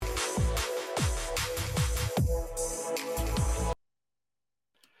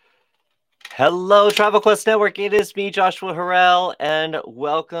Hello, Travel Quest Network. It is me, Joshua Harrell, and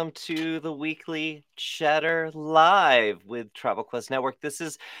welcome to the weekly Chatter Live with Travel Quest Network. This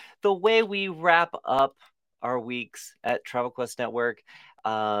is the way we wrap up our weeks at Travel Quest Network.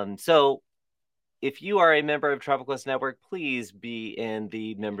 So if you are a member of Travel Quest Network, please be in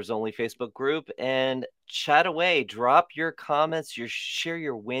the members only Facebook group and chat away. Drop your comments, share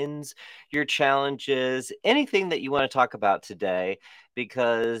your wins, your challenges, anything that you want to talk about today,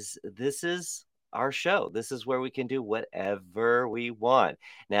 because this is our show. This is where we can do whatever we want.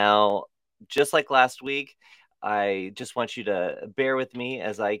 Now, just like last week, I just want you to bear with me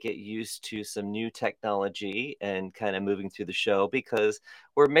as I get used to some new technology and kind of moving through the show because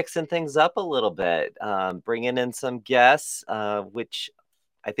we're mixing things up a little bit, bringing in some guests, which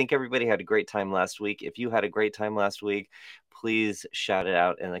I think everybody had a great time last week. If you had a great time last week, please shout it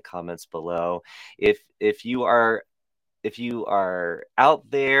out in the comments below. If you are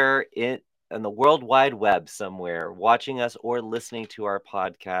out there in the World Wide Web somewhere watching us or listening to our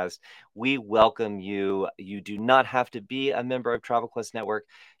podcast, we welcome you. You do not have to be a member of Travel Quest Network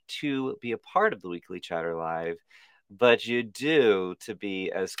to be a part of the weekly Chatter Live, but you do to be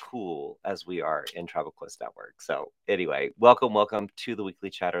as cool as we are in Travel Quest Network. So, anyway, welcome to the weekly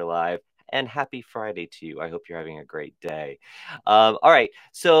Chatter Live. And happy Friday to you. I hope you're having a great day. All right,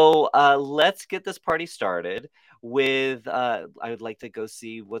 so let's get this party started with I would like to go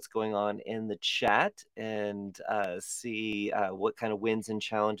see what's going on in the chat and see what kind of wins and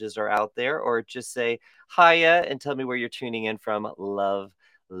challenges are out there, or just say hiya and tell me where you're tuning in from. Love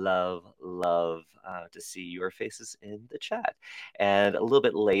to see your faces in the chat. And a little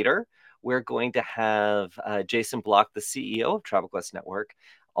bit later, we're going to have Jason Block, the CEO of Travel Quest Network,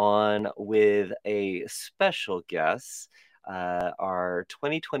 on with a special guest, our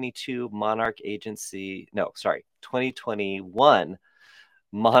 2022 Monarch Agency, no, sorry, 2021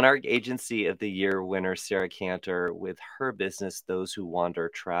 Monarch Agency of the Year winner, Sarah Cantor, with her business, Those Who Wander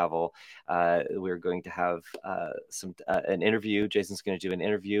Travel. We're going to have an interview. Jason's going to do an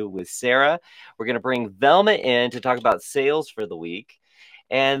interview with Sarah. We're going to bring Velma in to talk about sales for the week.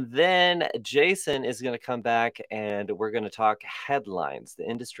 And then Jason is going to come back and we're going to talk headlines, the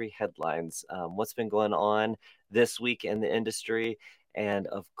industry headlines, what's been going on this week in the industry. And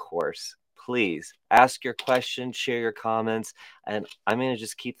of course, please ask your questions, share your comments, and I'm going to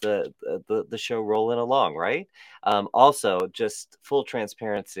just keep the show rolling along, right? Also, just full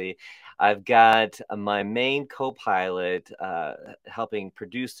transparency, I've got my main co-pilot helping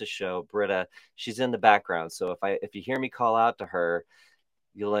produce the show, Britta. She's in the background, so if you hear me call out to her,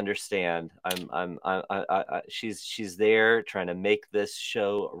 you'll understand. She's there trying to make this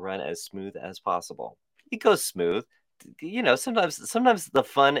show run as smooth as possible. It goes smooth. Sometimes the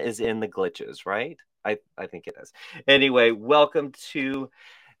fun is in the glitches, right? I think it is. Anyway, welcome to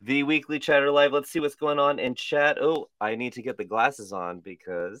the weekly Chatter Live. Let's see what's going on in chat. Oh, I need to get the glasses on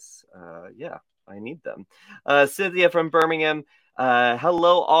because yeah, I need them. Cynthia from Birmingham.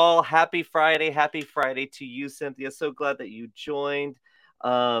 Hello all. Happy Friday to you, Cynthia. So glad that you joined.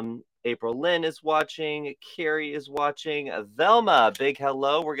 April Lynn is watching. Carrie is watching. Velma, big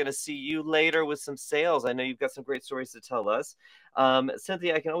hello. We're going to see you later with some sales. I know you've got some great stories to tell us.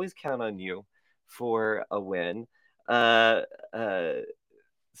 Cynthia, I can always count on you for a win.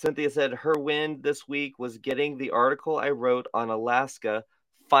 Cynthia said her win this week was getting the article I wrote on Alaska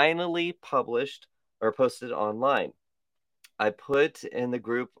finally published or posted online. I put in the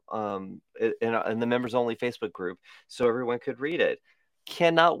group, in the members only Facebook group, so everyone could read it.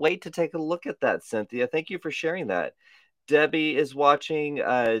 Cannot wait to take a look at that, Cynthia. Thank you for sharing that. Debbie is watching.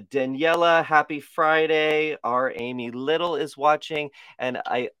 Daniela, happy Friday. Our Amy Little is watching. And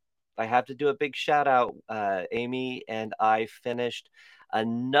I have to do a big shout out. Amy and I finished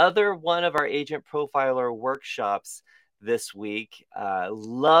another one of our agent profiler workshops this week.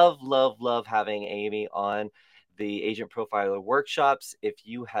 Love having Amy on the agent profiler workshops. If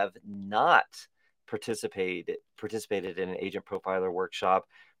you have not participated in an agent profiler workshop,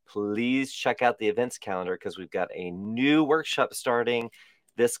 please check out the events calendar because we've got a new workshop starting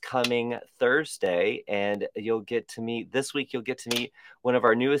this coming Thursday, and you'll get to meet one of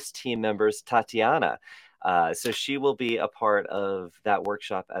our newest team members, Tatiana. So she will be a part of that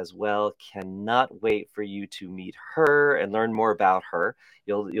workshop as well. Cannot wait for you to meet her and learn more about her.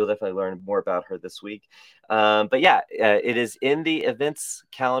 You'll definitely learn more about her this week. But yeah, it is in the events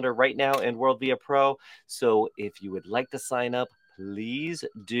calendar right now in World Via Pro. So if you would like to sign up, please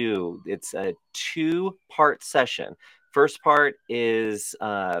do. It's a 2-part session. First part is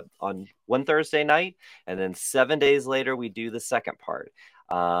on one Thursday night, and then 7 days later, we do the second part.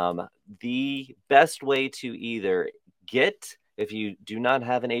 The best way to either get if you do not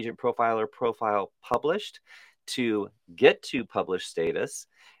have an agent profile or profile published, to get to published status.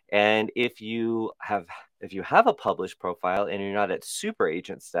 And if you have a published profile and you're not at super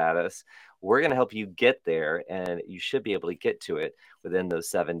agent status, we're going to help you get there, and you should be able to get to it within those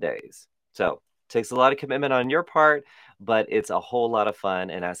 7 days. So it takes a lot of commitment on your part, but it's a whole lot of fun.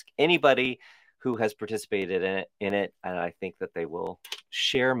 And ask anybody who has participated in it, and I think that they will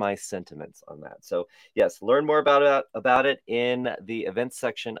share my sentiments on that. So yes, learn more about it in the events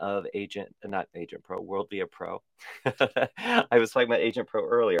section of not Agent Pro, World Via Pro. I was talking about Agent Pro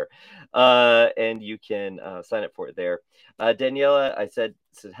earlier, and you can sign up for it there. Daniela, I said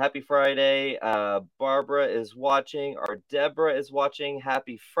happy Friday. Barbara is watching. Our Deborah is watching.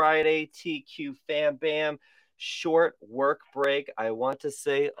 Happy Friday, TQ Fam Bam. Short work break. I want to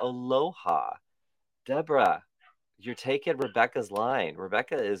say aloha. Deborah, you're taking Rebecca's line.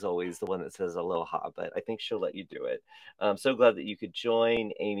 Rebecca is always the one that says aloha, but I think she'll let you do it. I'm so glad that you could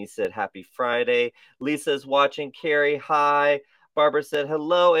join. Amy said happy Friday. Lisa's watching. Carrie, hi. Barbara said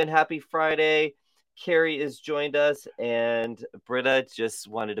hello and happy Friday. Carrie has joined us, and Britta just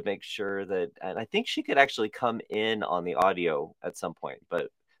wanted to make sure that, and I think she could actually come in on the audio at some point,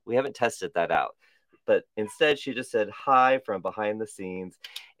 but we haven't tested that out. But instead, she just said hi from behind the scenes.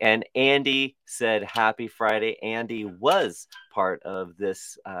 And Andy said happy Friday. Andy was part of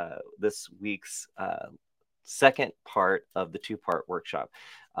this week's second part of the 2-part workshop.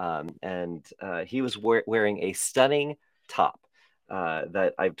 And he was wearing a stunning top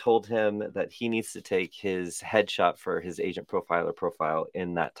that I've told him that he needs to take his headshot for his agent profile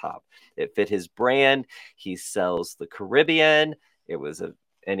in that top. It fit his brand. He sells the Caribbean. It was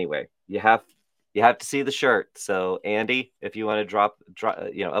anyway, you have to see the shirt. So Andy, if you want to drop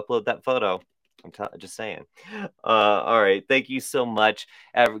upload that photo, I'm just saying. All right, thank you so much,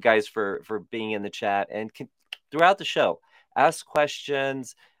 guys, for being in the chat and throughout the show. Ask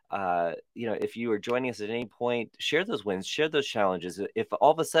questions. If you are joining us at any point, share those wins, share those challenges. If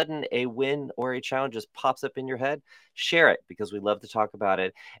all of a sudden a win or a challenge just pops up in your head, share it, because we love to talk about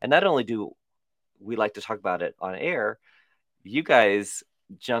it. And not only do we like to talk about it on air, you guys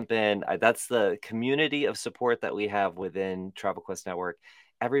jump in. That's the community of support that we have within Travel Quest Network.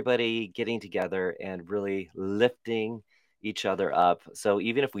 Everybody getting together and really lifting each other up. So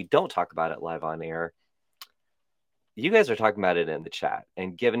even if we don't talk about it live on air, you guys are talking about it in the chat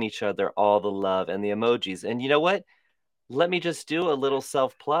and giving each other all the love and the emojis. And you know what? Let me just do a little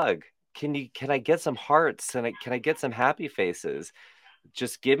self plug. Can I get some hearts, and can I get some happy faces?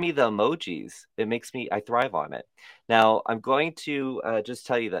 Just give me the emojis. I thrive on it. Now, I'm going to just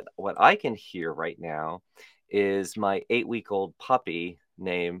tell you that what I can hear right now is my 8-week-old puppy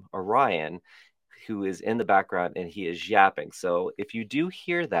named Orion, who is in the background, and he is yapping. So if you do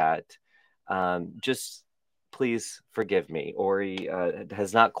hear that, just please forgive me. Ori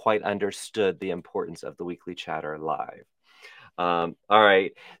has not quite understood the importance of the weekly chatter live. All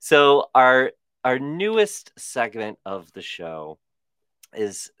right. So our newest segment of the show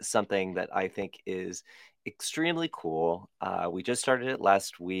is something that I think is extremely cool. We just started it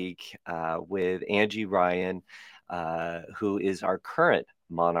last week with Angie Ryan, who is our current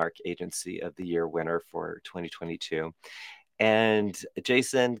Monarch Agency of the Year winner for 2022. And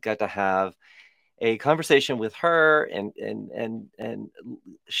Jason got to have a conversation with her and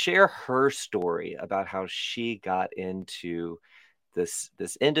share her story about how she got into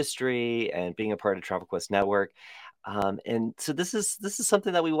this industry and being a part of Travel Quest Network. And so this is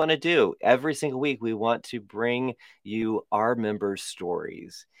something that we want to do every single week. We want to bring you our members'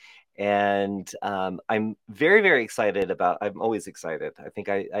 stories. And I'm very, very excited I'm always excited. I think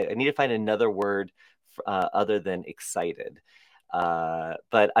I need to find another word other than excited.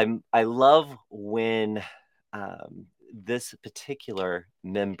 But I love when this particular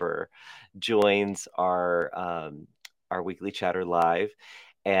member joins our weekly chatter live,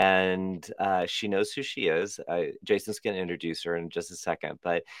 and she knows who she is. Jason's going to introduce her in just a second,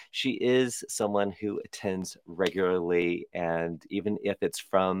 but she is someone who attends regularly, and even if it's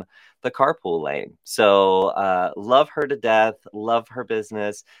from the carpool lane. So love her to death, love her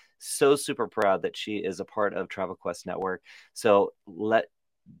business. So super proud that she is a part of Travel Quest Network. So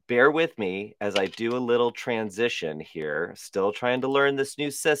bear with me as I do a little transition here. Still trying to learn this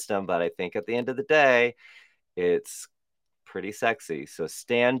new system, but I think at the end of the day, it's pretty sexy. So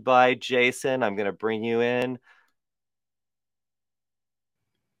stand by, Jason. I'm going to bring you in.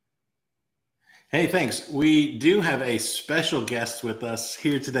 Hey, thanks. We do have a special guest with us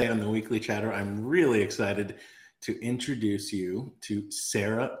here today on the Weekly Chatter. I'm really excited to introduce you to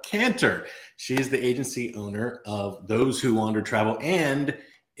Sarah Cantor. She is the agency owner of Those Who Wander Travel and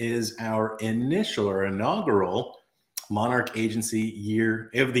is our inaugural Monarch Agency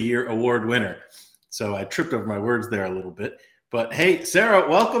Year of the Year award winner. So I tripped over my words there a little bit. But hey, Sarah,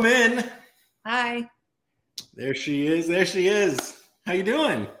 welcome in. Hi. There she is. There she is. How you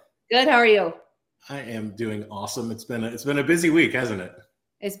doing? Good. How are you? I am doing awesome. It's been a busy week, hasn't it?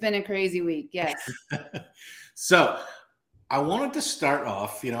 It's been a crazy week. Yes. So I wanted to start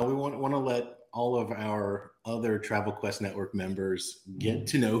off, we want to let all of our other Travel Quest Network members get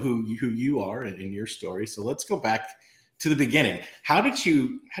to know who you are and your story. So let's go back to the beginning. How did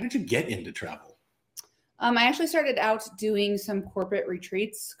you get into travel? I actually started out doing some corporate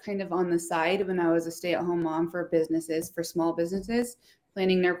retreats kind of on the side when I was a stay-at-home mom for small businesses,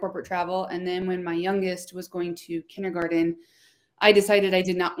 planning their corporate travel. And then when my youngest was going to kindergarten, I decided I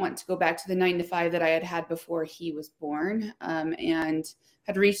did not want to go back to the 9-to-5 that I had before he was born, and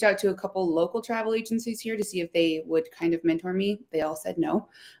had reached out to a couple local travel agencies here to see if they would kind of mentor me. They all said no.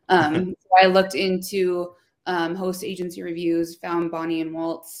 So I looked into host agency reviews, found Bonnie and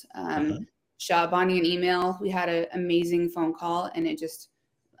Waltz, shot Bonnie an email. We had an amazing phone call, and it just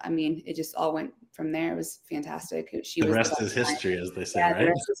all went from there. It was fantastic. The rest is history, as they say, yeah, right? The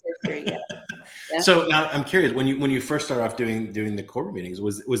rest is history, yeah. Yeah. So now I'm curious, when you first started off doing the corporate meetings,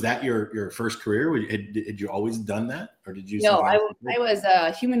 was that your first career? Had you always done that, or did you? No, I was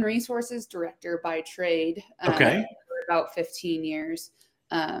a human resources director by trade. Okay. For about 15 years.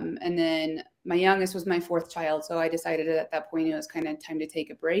 And then my youngest was my fourth child. So I decided at that point it was kind of time to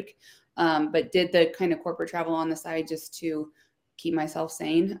take a break, but did the kind of corporate travel on the side just to keep myself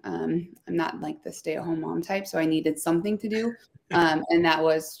sane. I'm not like the stay-at-home mom type, so I needed something to do. And that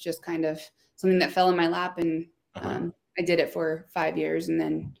was just kind of something that fell in my lap. And I did it for 5 years and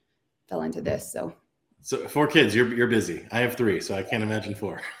then fell into this. So 4 kids, you're busy. I have 3, so I can't imagine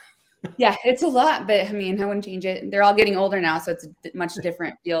 4. Yeah, it's a lot, but I mean, I wouldn't change it. They're all getting older now, so it's a much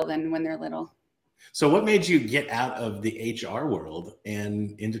different feel than when they're little. So what made you get out of the HR world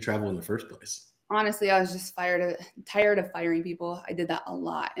and into travel in the first place? Honestly, I was just tired of firing people. I did that a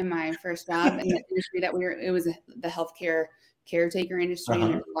lot in my first job in the industry that it was the healthcare caretaker industry,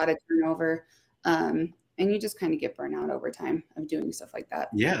 and there's a lot of turnover. And you just kind of get burnt out over time of doing stuff like that.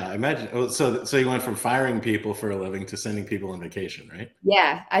 Yeah, I imagine. Oh, so you went from firing people for a living to sending people on vacation, right?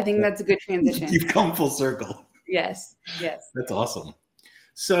 Yeah, I think that's a good transition. You've come full circle. Yes. That's awesome.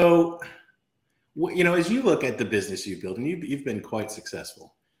 So, as you look at the business you've built, and you've been quite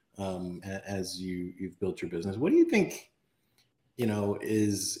successful as you've built your business, what do you think,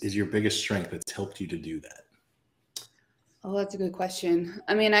 is your biggest strength that's helped you to do that? Oh, that's a good question.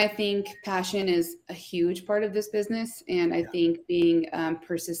 I mean, I think passion is a huge part of this business. And I think being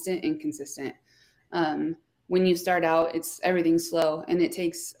persistent and consistent. When you start out, everything's slow and it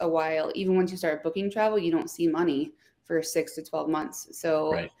takes a while. Even once you start booking travel, you don't see money for 6 to 12 months.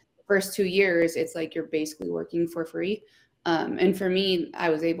 So the first 2 years, it's like you're basically working for free. And for me, I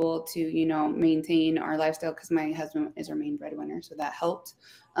was able to, maintain our lifestyle because my husband is our main breadwinner. So that helped.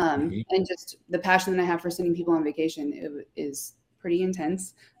 And just the passion that I have for sending people on vacation, it is pretty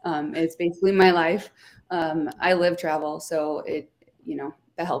intense. It's basically my life. I live travel. So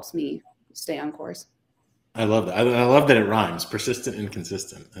that helps me stay on course. I love that. I love that it rhymes, persistent and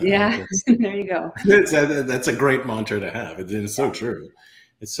consistent. Yeah, there you go. That's a great mantra to have. It's so true.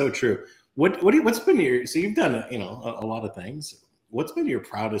 It's so true. What's been so you've done, a lot of things. What's been your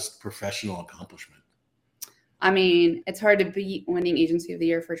proudest professional accomplishment? I mean, it's hard to beat winning Agency of the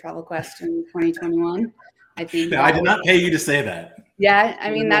Year for Travel Quest in 2021. I think. I did not pay you to say that. Yeah, I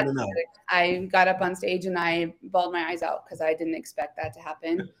mean, I got up on stage and I bawled my eyes out because I didn't expect that to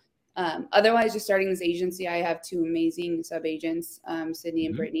happen. Otherwise, just starting this agency, I have 2 amazing sub-agents, Sydney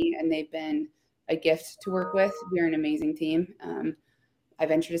and Brittany, and they've been a gift to work with. We're an amazing team. I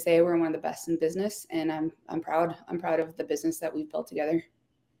venture to say we're one of the best in business, and I'm proud. I'm proud of the business that we've built together.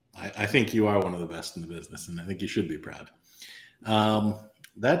 I think you are one of the best in the business, and I think you should be proud.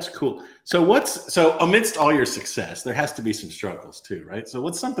 That's cool. So amidst all your success, there has to be some struggles too, right? So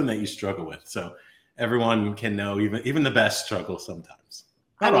what's something that you struggle with? So everyone can know, even the best struggle sometimes.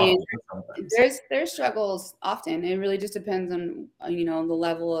 There's struggles often. It really just depends on, the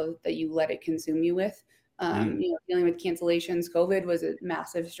level that you let it consume you with. Dealing with cancellations, COVID was a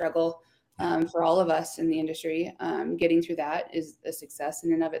massive struggle for all of us in the industry. Getting through that is a success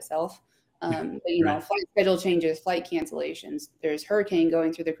in and of itself. But, flight schedule changes, flight cancellations. There's hurricane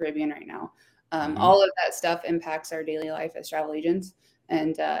going through the Caribbean right now. All of that stuff impacts our daily life as travel agents.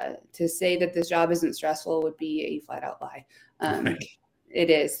 And to say that this job isn't stressful would be a flat out lie. It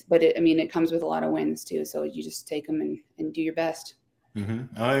is, but it comes with a lot of wins too. So you just take them and do your best. I think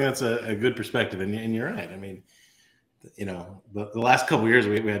that's a good perspective. And you're right. I mean, the last couple of years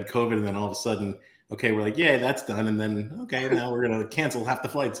we had COVID, and then all of a sudden okay, we're like, yeah, that's done. And then, okay, now we're going to cancel half the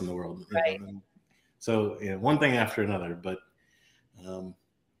flights in the world. Right. So one thing after another. But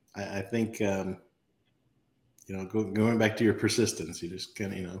I think, going back to your persistence, you just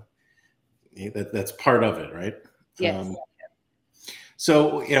kind of, that's part of it, right? Yes.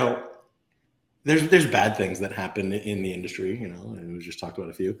 So, there's bad things that happen in the industry, and we just talked about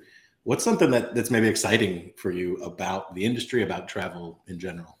a few. What's something that's maybe exciting for you about the industry, about travel in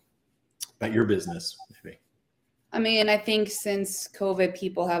general, about your business, maybe? I mean, I think since COVID,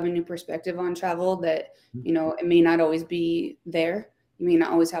 people have a new perspective on travel that, it may not always be there. You may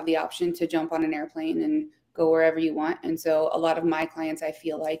not always have the option to jump on an airplane and go wherever you want. And so a lot of my clients, I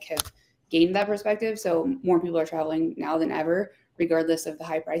feel like, have gained that perspective. So more people are traveling now than ever, regardless of the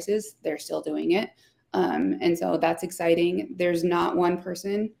high prices, they're still doing it. And so that's exciting. There's not one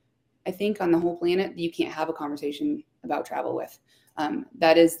person, I think, on the whole planet that you can't have a conversation about travel with.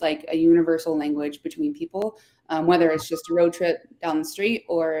 That is like a universal language between people, whether it's just a road trip down the street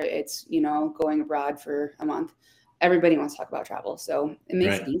or it's, going abroad for a month. Everybody wants to talk about travel. So it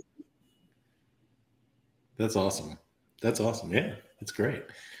makes it easy. That's awesome. Yeah, that's great.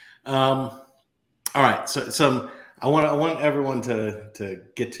 All right. So I want everyone to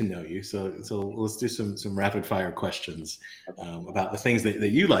get to know you. So let's do some rapid fire questions about the things that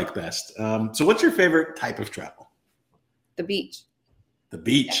you like best. So what's your favorite type of travel? The beach. The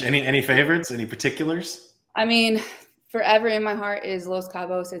beach. Any favorites? Any particulars? I mean, forever in my heart is Los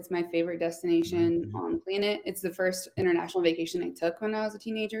Cabos. It's my favorite destination on the planet. It's the first international vacation I took when I was a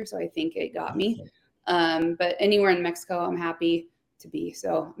teenager, so I think it got me. But anywhere in Mexico, I'm happy to be.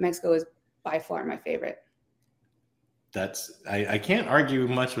 So Mexico is by far my favorite. I can't argue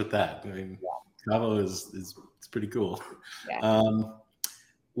much with that. I mean, Cabo is pretty cool. Yeah.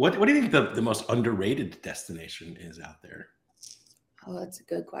 What do you think the most underrated destination is out there? Oh, that's a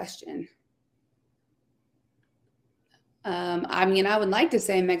good question. I mean, I would like to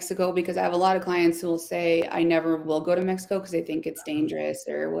say Mexico because I have a lot of clients who will say I never will go to Mexico because they think it's dangerous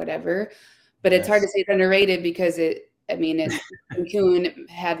or whatever. But it's hard to say it's underrated because Cancun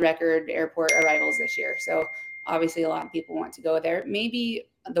had record airport arrivals this year. So obviously a lot of people want to go there. Maybe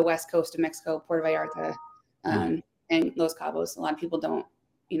the west coast of Mexico, Puerto Vallarta, and Los Cabos. A lot of people don't,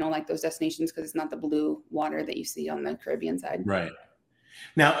 like those destinations because it's not the blue water that you see on the Caribbean side. Right.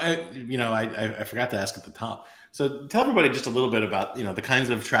 Now, I forgot to ask at the top. So tell everybody just a little bit about, the kinds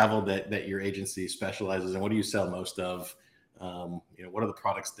of travel that your agency specializes in. What do you sell most of? What are the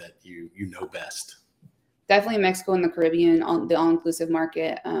products that you know best? Definitely Mexico and the Caribbean, the all-inclusive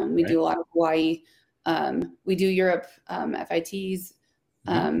market. We do a lot of Hawaii. We do Europe FITs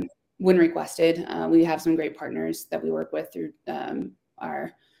when requested. We have some great partners that we work with through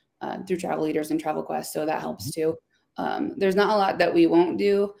through Travel Leaders and Travel Quest, so that helps too. There's not a lot that we won't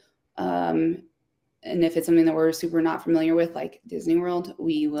do. And if it's something that we're super not familiar with, like Disney World,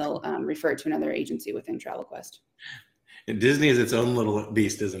 we will refer it to another agency within Travel Quest. And Disney is its own little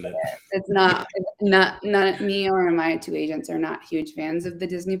beast, isn't it? It's not me or my two agents are not huge fans of the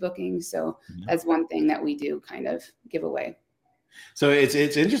Disney bookings. So that's one thing that we do kind of give away. So it's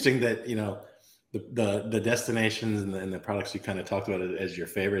interesting that, the destinations and the products you kind of talked about as your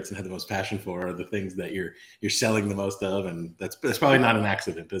favorites and have the most passion for are the things that you're selling the most of. And that's probably not an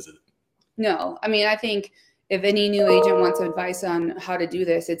accident, is it? No, I mean, I think if any new agent wants advice on how to do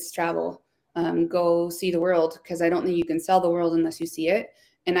this, it's travel. Go see the world, because I don't think you can sell the world unless you see it.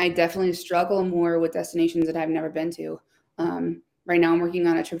 And I definitely struggle more with destinations that I've never been to. Right now I'm working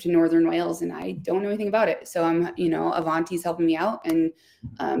on a trip to Northern Wales and I don't know anything about it. So I'm, Avanti's helping me out. And,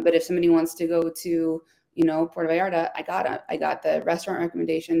 but if somebody wants to go to, Puerto Vallarta, I got the restaurant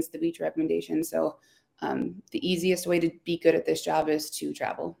recommendations, the beach recommendations. So the easiest way to be good at this job is to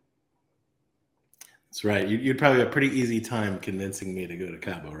travel. That's right. You'd probably have a pretty easy time convincing me to go to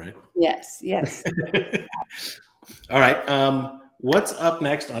Cabo, right? Yes. All right. What's up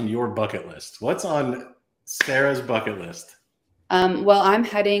next on your bucket list? What's on Sarah's bucket list? Well, I'm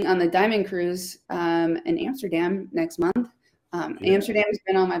heading on the Diamond Cruise in Amsterdam next month. Amsterdam has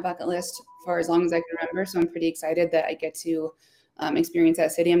been on my bucket list for as long as I can remember, so I'm pretty excited that I get to experience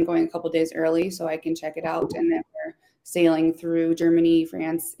that city. I'm going a couple days early so I can check it out, and then we're sailing through Germany,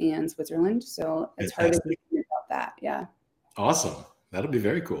 France, and Switzerland. So it's hard to think about that. Yeah. Awesome. That'll be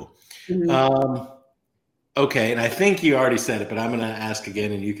very cool. Mm-hmm. Okay. And I think you already said it, but I'm going to ask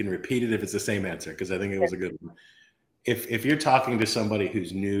again and you can repeat it if it's the same answer, because I think it was a good one. If you're talking to somebody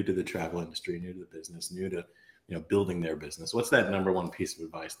who's new to the travel industry, new to the business, new to, building their business, what's that number one piece of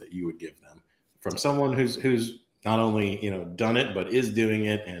advice that you would give them from someone who's not only, done it, but is doing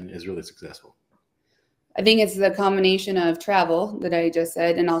it and is really successful? I think it's the combination of travel that I just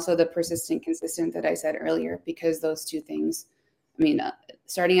said, and also the persistent, consistent that I said earlier, because those two things, I mean,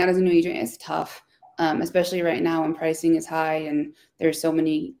 starting out as a new agent is tough, especially right now when pricing is high and there's so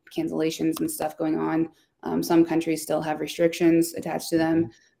many cancellations and stuff going on. Some countries still have restrictions attached to them.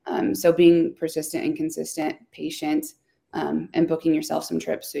 So being persistent and consistent, patient, and booking yourself some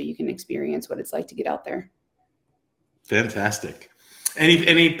trips so you can experience what it's like to get out there. Fantastic.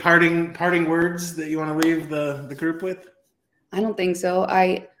 Any parting words that you want to leave the group with? I don't think so.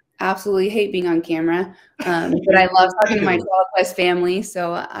 I absolutely hate being on camera, but I love talking to my TravelQuest family.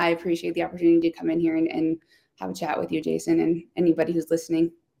 So I appreciate the opportunity to come in here and have a chat with you, Jason, and anybody who's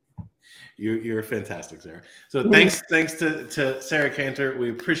listening. You're fantastic, Sarah. So thanks to Sarah Cantor. We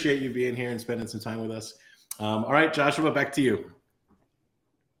appreciate you being here and spending some time with us. All right, Joshua, back to you.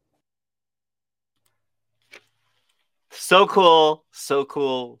 So cool, so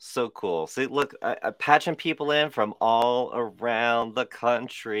cool, so cool. See, look, patching people in from all around the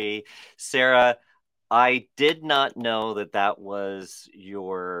country. Sarah, I did not know that that was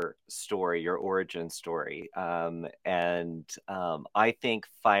your story, your origin story. I think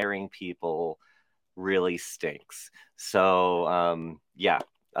firing people really stinks. So, yeah,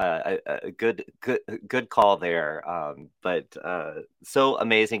 a good call there. So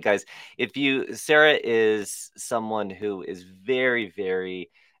amazing, guys. Sarah is someone who is very, very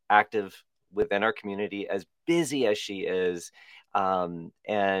active within our community, as busy as she is,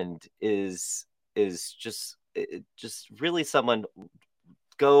 and is just really someone.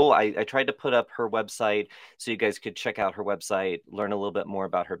 I tried to put up her website so you guys could check out her website, learn a little bit more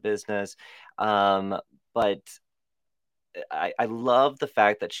about her business. But I love the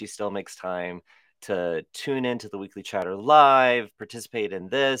fact that she still makes time to tune into the Weekly Chatter Live, participate in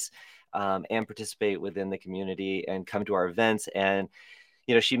this, and participate within the community and come to our events. And,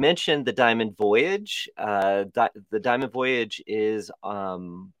 you know, she mentioned the Diamond Voyage. The Diamond Voyage is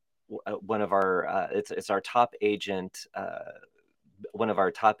one of our, it's our top agent,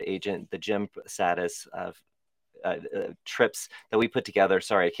 the gym status of trips that we put together.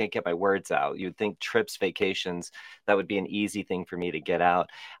 Sorry, I can't get my words out. You'd think trips, vacations, that would be an easy thing for me to get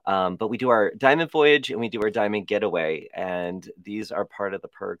out. But we do our Diamond Voyage and we do our Diamond Getaway. And these are part of the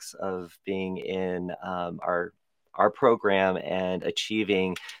perks of being in our program and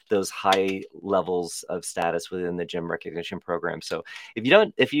achieving those high levels of status within the gym recognition program. So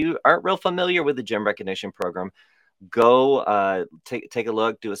if you aren't real familiar with the gym recognition program, go take a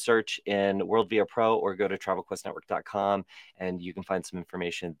look, do a search in World VR Pro, or go to travelquestnetwork.com and you can find some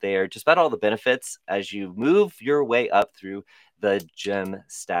information there just about all the benefits as you move your way up through the gym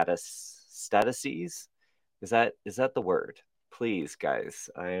statuses. Is that the word? Please, guys,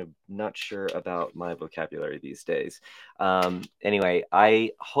 I'm not sure about my vocabulary these days. Anyway,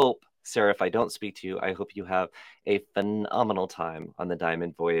 I hope, Sarah, if I don't speak to you, I hope you have a phenomenal time on the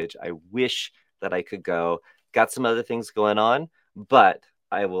Diamond Voyage. I wish that I could go. Got some other things going on, but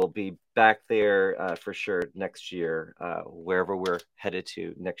I will be back there for sure next year, wherever we're headed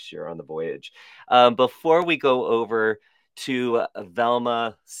to next year on the voyage. Before we go over to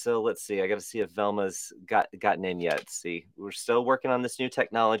Velma, so let's see. I got to see if Velma's gotten in yet. See, we're still working on this new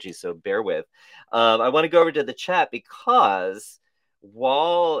technology, so bear with. I want to go over to the chat because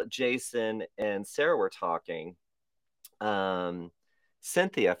while Jason and Sarah were talking,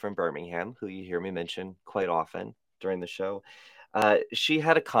 Cynthia from Birmingham, who you hear me mention quite often during the show, she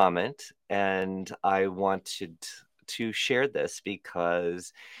had a comment, and I wanted to share this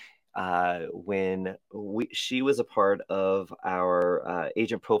because when she was a part of our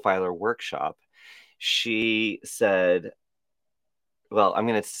agent profiler workshop, she said, well, I'm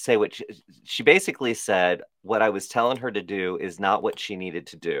going to say what she basically said. What I was telling her to do is not what she needed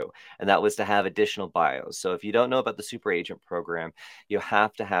to do. And that was to have additional bios. So if you don't know about the super agent program, you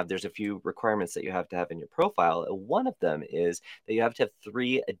have to have, there's a few requirements that you have to have in your profile. One of them is that you have to have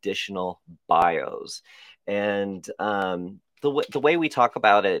 3 additional bios. And the way we talk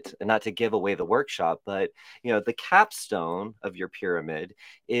about it, and not to give away the workshop, but you know, the capstone of your pyramid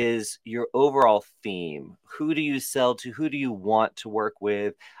is your overall theme. Who do you sell to? Who do you want to work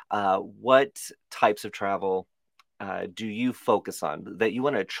with? What types of travel do you focus on that you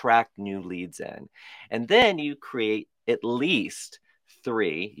want to attract new leads in? And then you create at least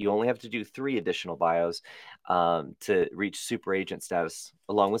 3. You only have to do 3 additional bios to reach super agent status,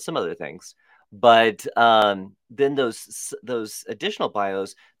 along with some other things. But then those additional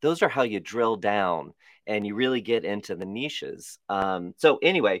bios, those are how you drill down and you really get into the niches. So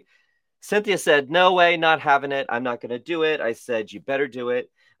anyway, Cynthia said, no way, not having it. I'm not going to do it. I said, you better do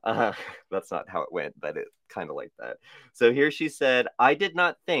it. Uh, that's not how it went, but it kind of like that. So here she said, I did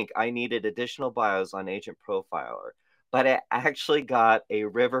not think I needed additional bios on Agent Profiler, but I actually got a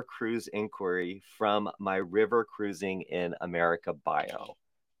river cruise inquiry from my River Cruising in America bio.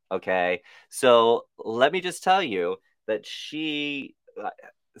 Okay. So let me just tell you that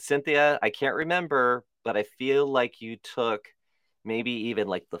Cynthia, I can't remember, but I feel like you took maybe even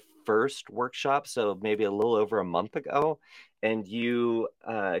like the first workshop, so maybe a little over a month ago, and you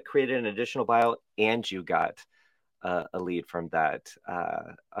created an additional bio and you got a lead from that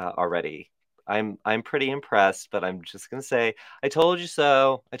already. I'm pretty impressed, but I'm just gonna say I told you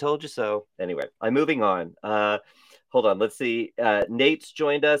so. I told you so. Anyway, I'm moving on. Hold on. Let's see. Nate's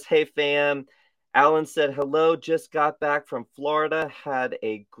joined us. Hey fam. Alan said hello. Just got back from Florida. Had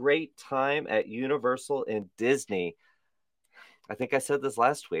a great time at Universal and Disney. I think I said this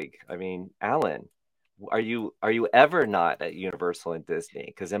last week. I mean, Alan, are you ever not at Universal and Disney?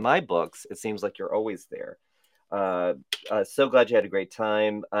 Because in my books, it seems like you're always there. Uh, so glad you had a great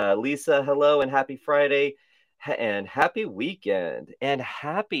time. Lisa, hello and happy Friday and happy weekend and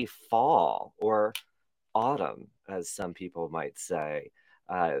happy fall or autumn, as some people might say.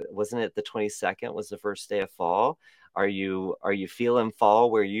 Wasn't it the 22nd was the first day of fall? Are you feeling fall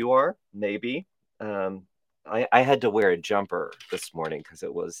where you are? Maybe. Um, I had to wear a jumper this morning because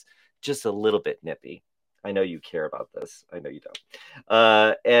it was just a little bit nippy. I know you care about this. I know you don't.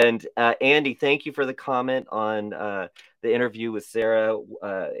 And Andy, thank you for the comment on the interview with Sarah.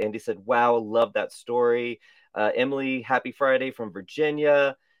 Andy said, "Wow, love that story." Emily, happy Friday from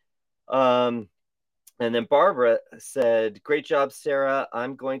Virginia. Um, and then Barbara said, great job, Sarah.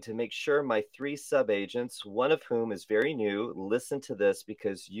 I'm going to make sure my 3 sub-agents, one of whom is very new, listen to this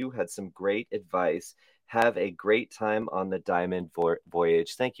because you had some great advice. Have a great time on the Diamond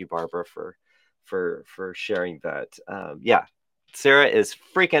Voyage. Thank you, Barbara, for sharing that. Yeah, Sarah is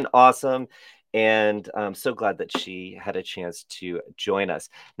freaking awesome. And I'm so glad that she had a chance to join us.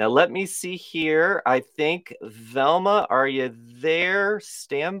 Now, let me see here. I think, Velma, are you there?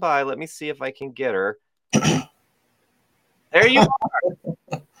 Stand by. Let me see if I can get her. There you are.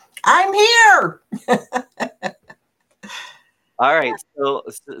 I'm here. All right. So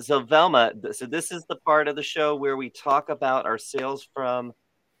Velma, so this is the part of the show where we talk about our sales from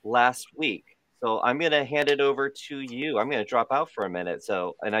last week. So I'm going to hand it over to you. I'm going to drop out for a minute.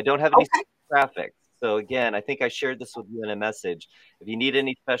 And I don't have any Okay. graphics. So again, I think I shared this with you in a message. If you need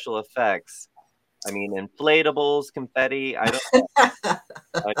any special effects, I mean, inflatables, confetti, I don't.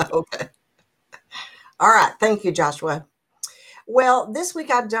 Okay. All right. Thank you, Joshua. Well, this week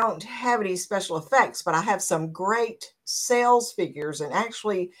I don't have any special effects, but I have some great sales figures. And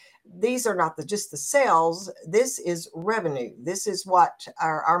actually, these are not just the sales. This is revenue. This is what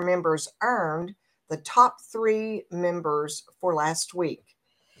our members earned, the top 3 members for last week.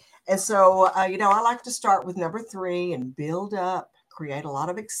 And so, I like to start with number 3 and build up, create a lot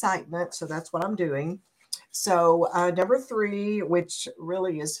of excitement. So that's what I'm doing. So number 3, which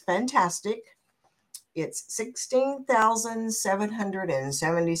really is fantastic, it's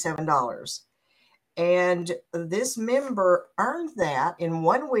 $16,777. And this member earned that in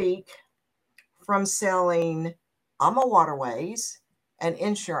 1 week from selling AMA Waterways and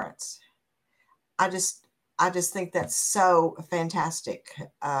insurance. I just think that's so fantastic.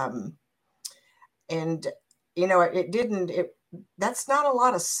 And that's not a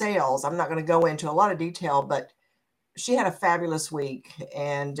lot of sales. I'm not going to go into a lot of detail, but she had a fabulous week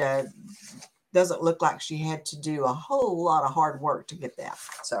and doesn't look like she had to do a whole lot of hard work to get that.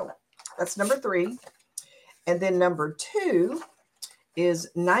 So that's number 3. And then number 2 is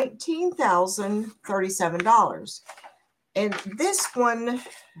 $19,037. And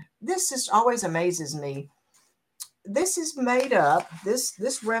this just always amazes me. This is made up,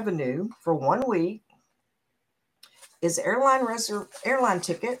 this revenue for 1 week is airline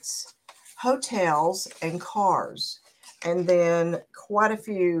tickets, hotels, and cars. And then quite a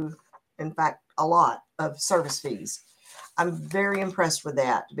few, in fact, a lot of service fees. I'm very impressed with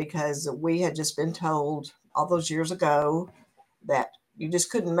that because we had just been told all those years ago that you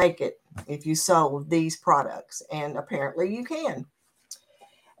just couldn't make it if you sold these products. And apparently you can.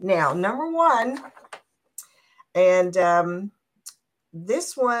 Now, number 1, and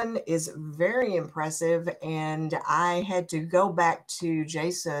this one is very impressive. And I had to go back to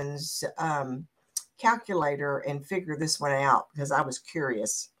Jason's calculator and figure this one out because I was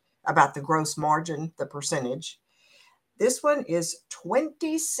curious about the gross margin, the percentage. This one is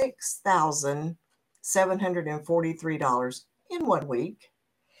 $26,743 in 1 week.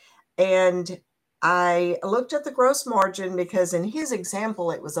 And I looked at the gross margin because in his example,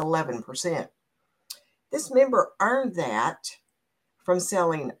 it was 11%. This member earned that from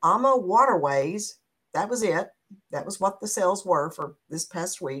selling AMA Waterways. That was it. That was what the sales were for this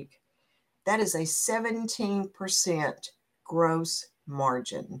past week. That is a 17% gross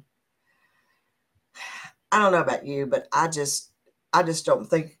margin. I don't know about you, but I just don't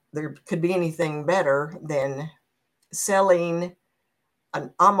think there could be anything better than selling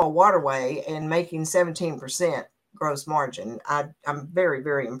an AMA Waterway and making 17% gross margin. I'm very,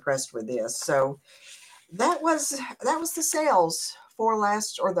 very impressed with this. So that was the sales for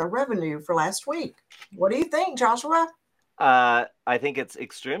the revenue for last week. What do you think, Joshua? I think it's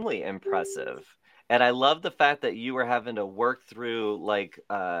extremely impressive. And I love the fact that you were having to work through like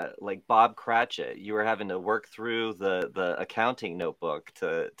Bob Cratchit. You were having to work through the accounting notebook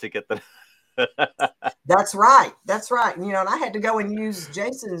to get the That's right. That's right. And I had to go and use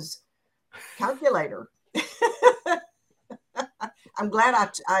Jason's calculator. I'm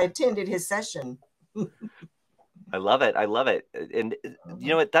glad I attended his session. I love it. I love it. And you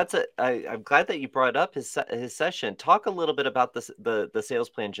know what? I'm glad that you brought up his session. Talk a little bit about the sales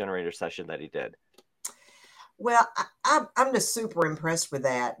plan generator session that he did. Well, I'm just super impressed with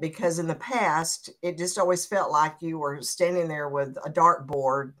that, because in the past, it just always felt like you were standing there with a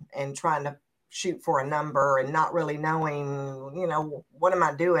dartboard and trying to shoot for a number and not really knowing, what am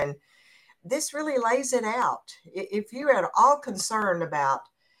I doing? This really lays it out. If you're at all concerned about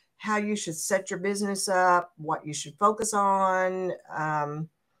how you should set your business up, what you should focus on,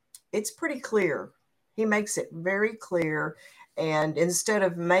 it's pretty clear. He makes it very clear. And instead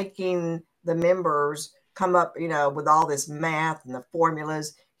of making the members come up, with all this math and the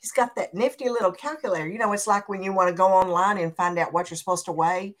formulas, he's got that nifty little calculator. It's like when you want to go online and find out what you're supposed to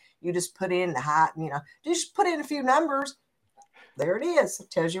weigh, you just put in the height, just put in a few numbers. There it is.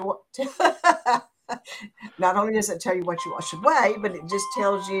 It tells you what, not only does it tell you what you should weigh, but it just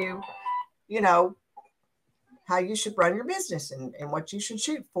tells you, how you should run your business and what you should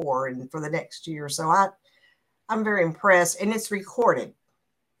shoot for and for the next year. So I'm very impressed, and it's recorded.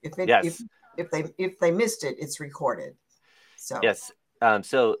 Yes. If they missed it, it's recorded. So yes.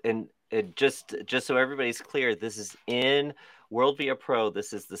 So just so everybody's clear, this is in WorldVia Pro.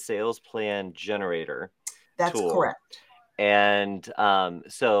 This is the sales plan generator. That's tool. Correct. And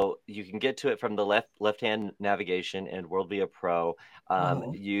so you can get to it from the left-hand navigation in WorldVia Pro.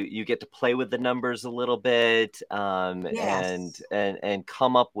 You get to play with the numbers a little bit, Yes. and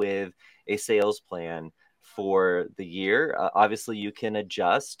come up with a sales plan for the year. Obviously, you can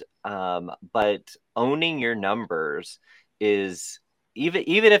adjust, but owning your numbers is even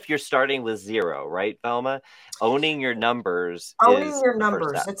if you're starting with zero, right, Velma? Owning your numbers.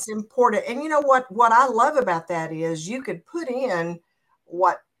 It's important. And you know what I love about that is you could put in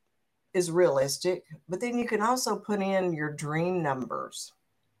what is realistic, but then you can also put in your dream numbers.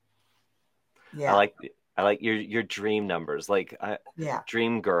 Yeah. I like your dream numbers,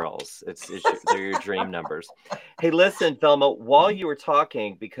 dream girls. They're your dream numbers. Hey, listen, Velma, while you were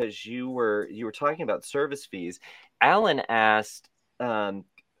talking, because you were talking about service fees, Alan asked, now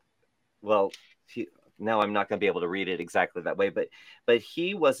I'm not going to be able to read it exactly that way, but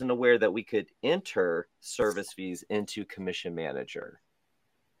he wasn't aware that we could enter service fees into Commission Manager.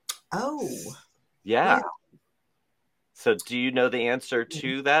 Oh, yeah. So do you know the answer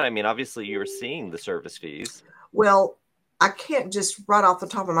to that? I mean, obviously you were seeing the service fees. Well, I can't just right off the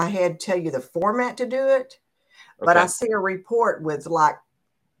top of my head tell you the format to do it, but I see a report with like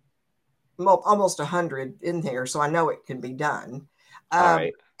almost 100 in there, so I know it can be done. All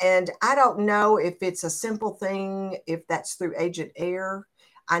right. And I don't know if it's a simple thing, if that's through Agent Air.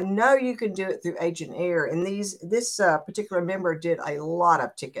 I know you can do it through Agent Air, and this particular member did a lot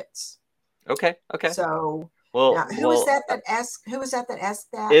of tickets. Okay. So, who was that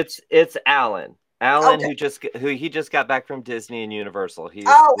asked that? It's Alan. Alan, who he just got back from Disney and Universal.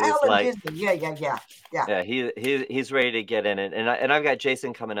 Alan Disney. Yeah. He's ready to get in it, and I've got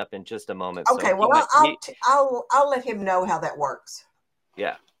Jason coming up in just a moment. Okay, so well I'll let him know how that works.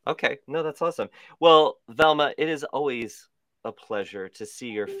 Yeah. Okay. No, that's awesome. Well, Velma, it is always a pleasure to see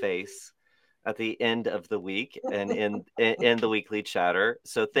your face at the end of the week and in the weekly chatter.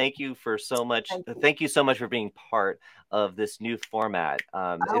 So thank you so much for being part of this new format.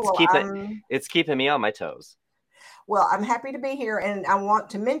 It's keeping me on my toes. Well, I'm happy to be here, and I want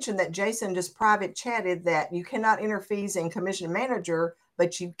to mention that Jason just private chatted that you cannot enter fees in Commission Manager,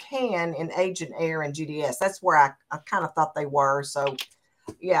 but you can in Agent Air and GDS. That's where I kind of thought they were. So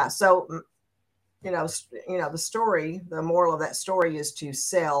yeah, so the moral of that story is to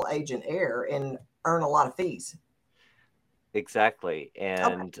sell Agent Air and earn a lot of fees. Exactly.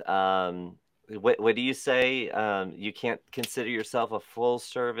 And what do you say? You can't consider yourself a full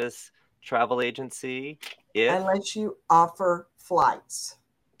service travel agency if unless you offer flights.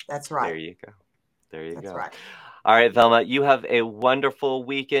 That's right. There you go. There you That's go. right. All right, Velma, you have a wonderful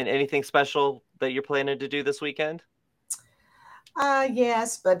weekend. Anything special that you're planning to do this weekend?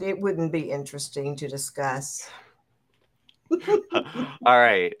 Yes, but it wouldn't be interesting to discuss. All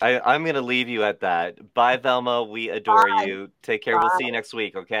right. I'm going to leave you at that. Bye, Velma. We adore you. Take care. We'll see you next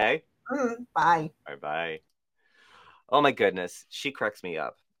week, okay? Bye. All right, bye. Oh, my goodness. She cracks me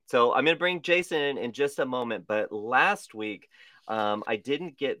up. So I'm going to bring Jason in just a moment. But last week, I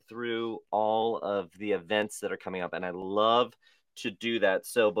didn't get through all of the events that are coming up, and I love to do that.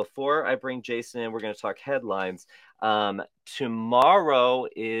 So before I bring Jason in, we're going to talk headlines. Tomorrow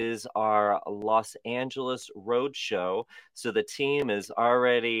is our Los Angeles Road Show. So the team is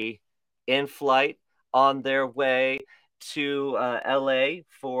already in flight on their way to LA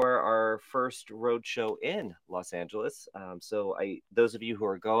for our first road show in Los Angeles. So those of you who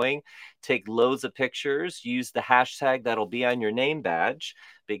are going, take loads of pictures, use the hashtag that'll be on your name badge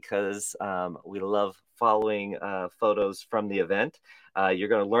because we love following photos from the event. You're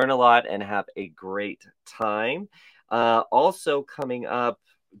going to learn a lot and have a great time. Also coming up,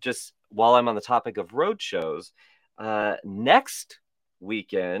 just while I'm on the topic of road shows, next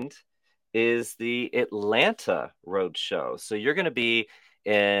weekend is the Atlanta Road Show. So you're going to be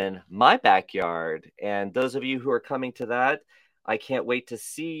in my backyard. And those of you who are coming to that, I can't wait to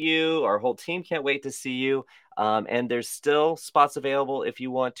see you. Our whole team can't wait to see you. And there's still spots available if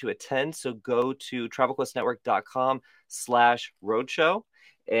you want to attend. So go to travelquestnetwork.com/roadshow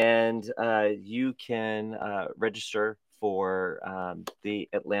and you can register for the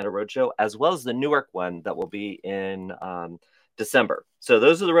Atlanta Road Show, as well as the Newark one that will be in December. So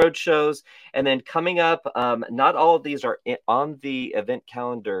those are the road shows. And then coming up, not all of these are on the event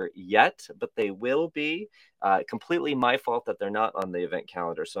calendar yet, but they will be. Completely my fault that they're not on the event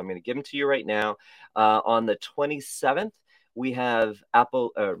calendar. So I'm going to give them to you right now. On the 27th, we have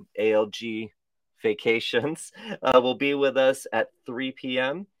ALG Vacations will be with us at 3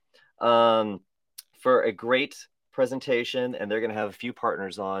 p.m. For a great presentation, and they're going to have a few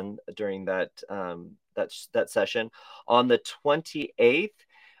partners on during that session. On the 28th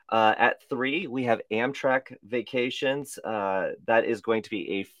at 3, we have Amtrak Vacations. That is going to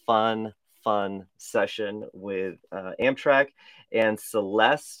be a fun session with Amtrak and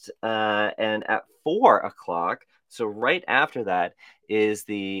Celeste. And at 4 o'clock, so right after that, is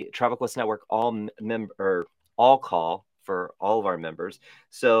the Travel Quest Network all call for all of our members.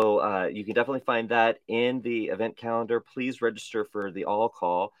 So you can definitely find that in the event calendar. Please register for the all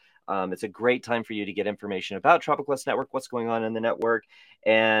call. It's a great time for you to get information about Travel Quest Network, what's going on in the network,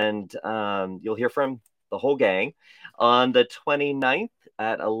 and you'll hear from the whole gang. On the 29th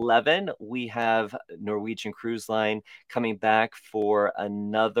at 11, we have Norwegian Cruise Line coming back for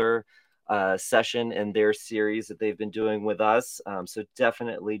another session in their series that they've been doing with us. So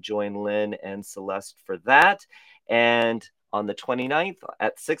definitely join Lynn and Celeste for that. And on the 29th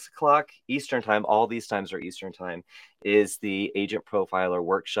at 6 o'clock Eastern time, all these times are Eastern time, is the Agent Profiler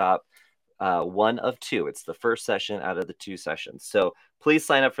Workshop, 1 of 2. It's the first session out of the 2 sessions. So please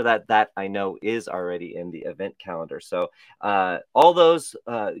sign up for that. That I know is already in the event calendar. So all those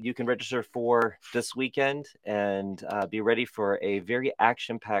you can register for this weekend and be ready for a very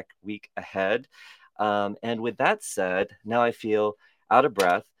action-packed week ahead. And with that said, now I feel out of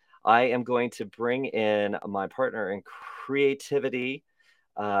breath. I am going to bring in my partner in creativity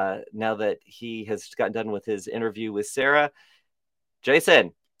now that he has gotten done with his interview with Sarah.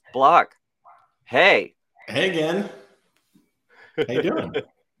 Jason Block. Hey. Hey again. How you doing?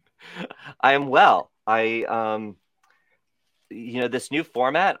 I am well. This new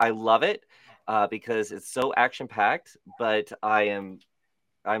format, I love it because it's so action-packed, but I'm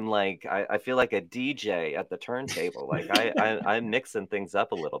like, I feel like a DJ at the turntable. Like I'm mixing things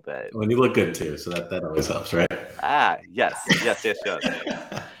up a little bit. Well, you look good too, so that always helps, right? Yes.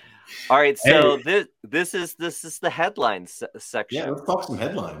 All right, so this is the headlines section. Yeah, let's talk some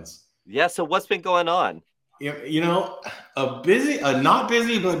headlines. Yeah, so what's been going on? You know, a not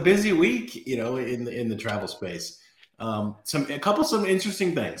busy but busy week. You know, in the travel space, some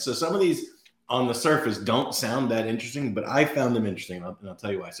interesting things. So some of these on the surface don't sound that interesting, but I found them interesting, and I'll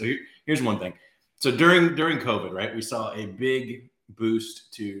tell you why. So here's one thing. So during COVID, right, we saw a big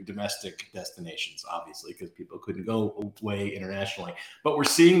boost to domestic destinations, obviously, because people couldn't go away internationally. But we're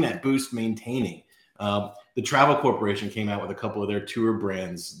seeing that boost maintaining. The Travel Corporation came out with a couple of their tour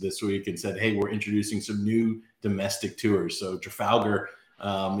brands this week and said, hey, we're introducing some new domestic tours. So Trafalgar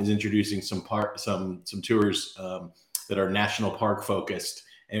is introducing some tours that are national park focused.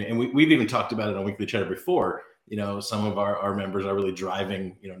 And we've even talked about it on Weekly Chatter before. some of our members are really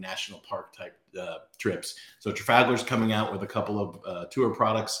driving, national park type trips. So Trafalgar's coming out with a couple of tour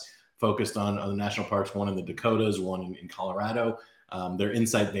products focused on the national parks, one in the Dakotas, one in Colorado. Their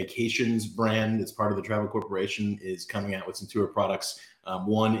Insight Vacations brand, as part of the Travel Corporation, is coming out with some tour products.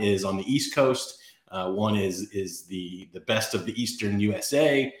 One is on the East Coast. One is the best of the Eastern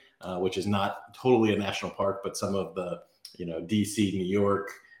USA, which is not totally a national park, but some of the, DC, New York,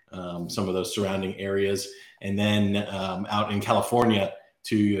 some of those surrounding areas. And then out in California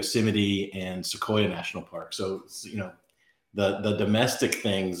to Yosemite and Sequoia National Park. So, the domestic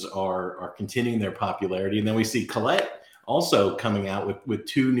things are continuing their popularity. And then we see Colette also coming out with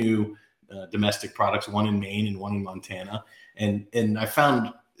two new domestic products, one in Maine and one in Montana. And I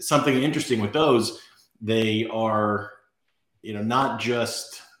found something interesting with those. They are, not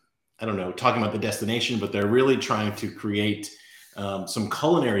just, talking about the destination, but they're really trying to create some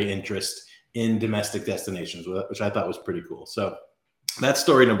culinary interest in domestic destinations, which I thought was pretty cool. So that's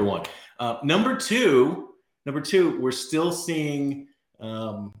story number one. Number two, we're still seeing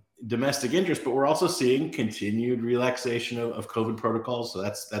domestic interest, but we're also seeing continued relaxation of COVID protocols. So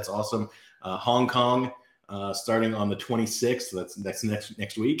that's awesome. Hong Kong, starting on the 26th, so that's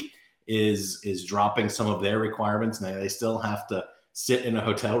next week, is dropping some of their requirements. Now they still have to sit in a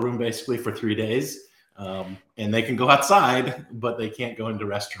hotel room basically for 3 days, and they can go outside, but they can't go into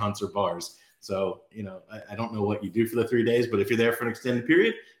restaurants or bars. So, I don't know what you do for the 3 days, but if you're there for an extended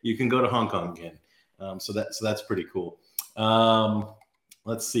period, you can go to Hong Kong again. So that's pretty cool.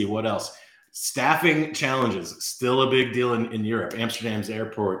 Let's see what else. Staffing challenges, still a big deal in Europe. Amsterdam's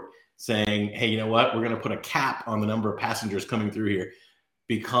airport saying, hey, you know what? We're going to put a cap on the number of passengers coming through here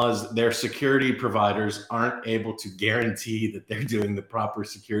because their security providers aren't able to guarantee that they're doing the proper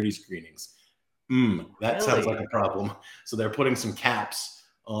security screenings. That sounds like a problem. So they're putting some caps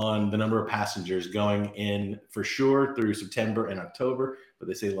on the number of passengers going in for sure through September and October, but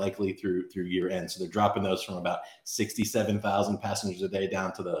they say likely through year end. So they're dropping those from about 67,000 passengers a day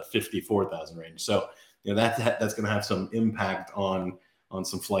down to the 54,000 range. So that's going to have some impact on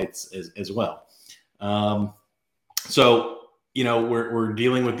some flights as well. So we're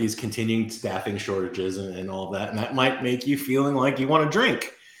dealing with these continuing staffing shortages and all that, and that might make you feeling like you want to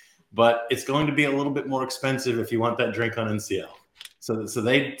drink, but it's going to be a little bit more expensive if you want that drink on NCL. So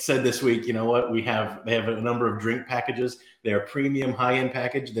they said this week, you know what, they have a number of drink packages. They're a premium high-end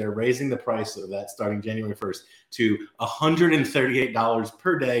package. They're raising the price of that starting January 1st to $138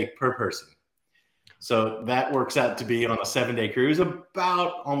 per day per person. So that works out to be on a 7-day cruise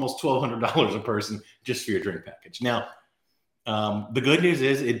about almost $1,200 a person just for your drink package. Now, the good news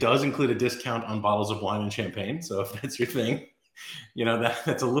is it does include a discount on bottles of wine and champagne. So if that's your thing,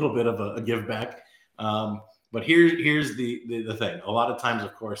 that's a little bit of a give back. But here's the thing. A lot of times,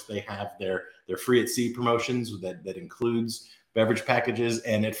 of course, they have their free at sea promotions that includes beverage packages.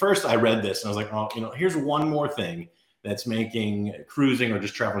 And at first I read this and I was like, oh, here's one more thing that's making cruising or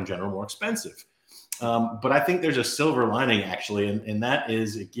just travel in general more expensive. But I think there's a silver lining actually, and that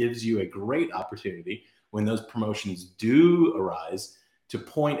is it gives you a great opportunity when those promotions do arise to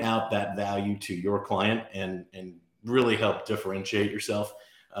point out that value to your client and really help differentiate yourself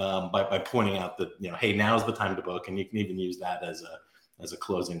by pointing out that, hey, now's the time to book, and you can even use that as a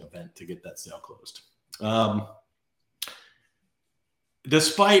closing event to get that sale closed.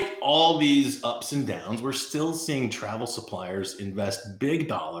 Despite all these ups and downs, we're still seeing travel suppliers invest big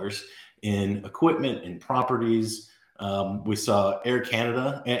dollars in equipment and properties. We saw Air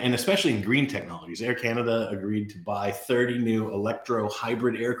Canada, and especially in green technologies, Air Canada agreed to buy 30 new electro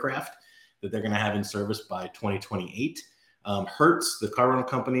hybrid aircraft that they're going to have in service by 2028. Hertz, the car rental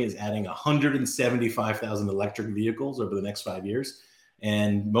company, is adding 175,000 electric vehicles over the next 5 years.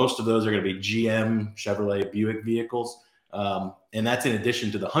 And most of those are going to be GM, Chevrolet, Buick vehicles. And that's in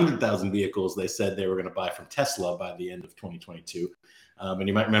addition to the 100,000 vehicles they said they were going to buy from Tesla by the end of 2022. And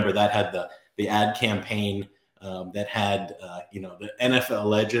you might remember that had the ad campaign that had, the NFL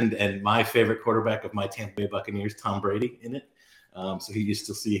legend and my favorite quarterback of my Tampa Bay Buccaneers, Tom Brady, in it. So you used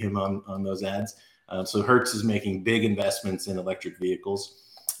to see him on those ads. So Hertz is making big investments in electric vehicles.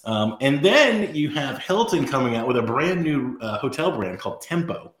 And then you have Hilton coming out with a brand new hotel brand called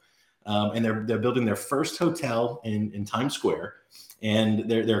Tempo. And they're building their first hotel in Times Square. And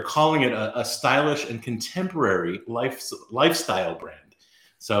they're calling it a stylish and contemporary lifestyle brand.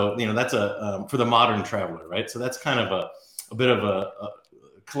 So, that's for the modern traveler, right? So that's kind of a bit of a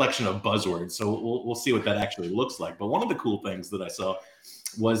collection of buzzwords. So we'll see what that actually looks like. But one of the cool things that I saw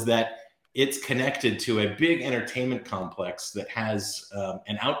was that it's connected to a big entertainment complex that has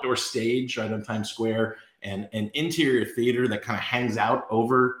an outdoor stage right on Times Square and an interior theater that kind of hangs out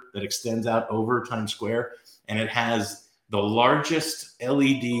that extends out over Times Square. and it has the largest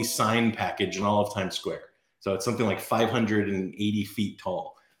LED sign package in all of Times Square. So it's something like 580 feet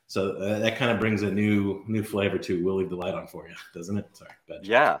tall. So that kind of brings a new flavor to "We'll Leave the Light On For You," doesn't it? Sorry, bad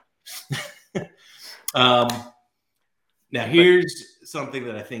joke. Yeah. Now here's something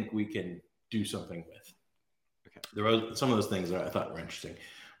that I think we can do something with. Okay. There were some of those things that I thought were interesting,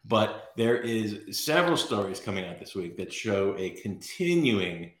 but there is several stories coming out this week that show a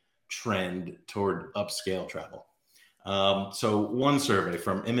continuing trend toward upscale travel. So one survey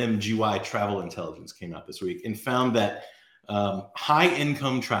from MMGY Travel Intelligence came out this week and found that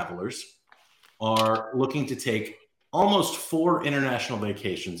high-income travelers are looking to take almost 4 international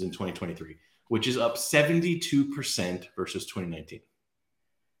vacations in 2023, which is up 72% versus 2019.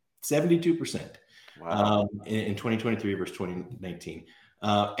 72%. Wow. In 2023 versus 2019.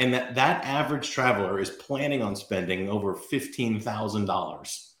 And that average traveler is planning on spending over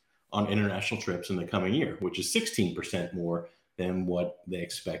 $15,000 on international trips in the coming year, which is 16% more than what they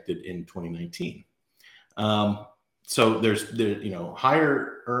expected in 2019. So there's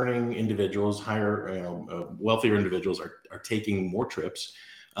higher earning individuals, wealthier individuals are taking more trips.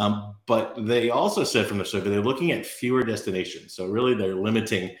 But they also said from the survey, they're looking at fewer destinations. So really they're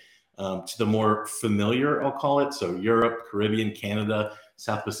limiting to the more familiar, I'll call it. So Europe, Caribbean, Canada,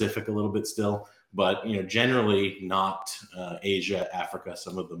 South Pacific a little bit still, but generally not Asia, Africa,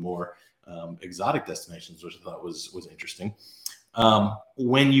 some of the more exotic destinations, which I thought was interesting.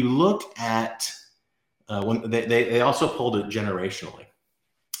 When you look at when they also polled it generationally,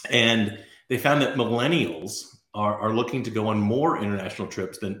 and they found that millennials are looking to go on more international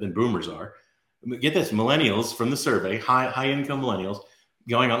trips than boomers are. Get this, millennials from the survey, high income millennials,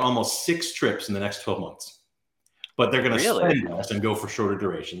 going on almost 6 trips in the next 12 months. But they're going to spend less and go for shorter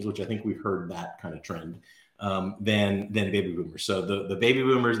durations, which I think we've heard that kind of trend, than baby boomers. So the baby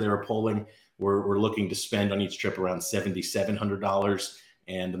boomers they were polling were looking to spend on each trip around $7,700,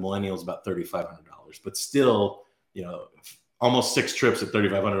 and the millennials about $3,500. But still, almost 6 trips at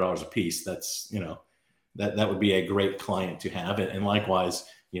 $3,500 a piece. That's that would be a great client to have. And likewise,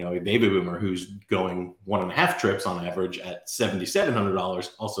 a baby boomer who's going 1.5 trips on average at $7,700,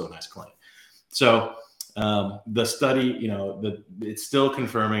 also a nice client. So the study, it's still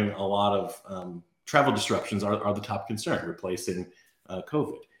confirming a lot of travel disruptions are the top concern, replacing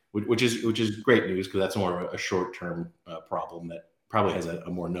COVID, which is great news because that's more of a short-term problem that probably has a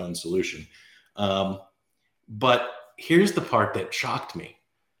more known solution. But here's the part that shocked me.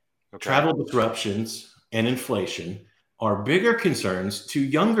 Okay. Travel disruptions and inflation are bigger concerns to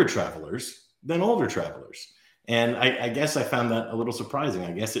younger travelers than older travelers. And I guess I found that a little surprising.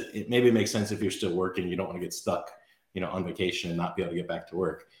 I guess it maybe makes sense if you're still working, you don't want to get stuck, on vacation and not be able to get back to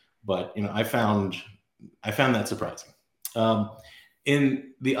work. But, I found that surprising.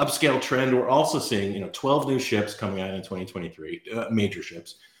 In the upscale trend, we're also seeing, 12 new ships coming out in 2023, major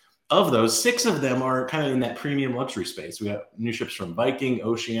ships. Of those, 6 of them are kind of in that premium luxury space. We have new ships from Viking,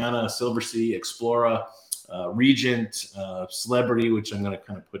 Oceania, Silversea, Explora, Regent, Celebrity, which I'm going to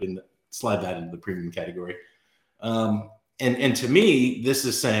kind of slide that into the premium category. And to me, this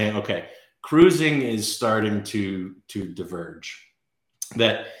is saying, okay, cruising is starting to diverge.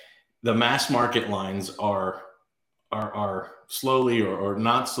 That the mass market lines are slowly or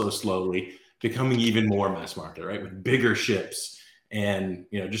not so slowly becoming even more mass market, right? With bigger ships and,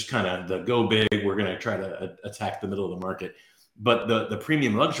 just kind of the go big, we're going to try to attack the middle of the market. But the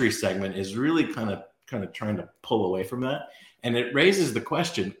premium luxury segment is really kind of trying to pull away from that. And it raises the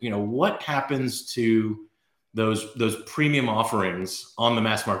question, what happens to those premium offerings on the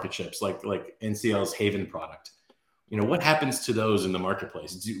mass market ships, like NCL's Haven product? What happens to those in the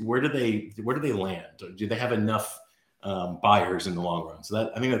marketplace? Where do they land? Do they have enough buyers in the long run?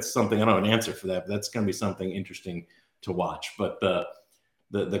 So I think that's something, I don't have an answer for that, but that's going to be something interesting to watch. But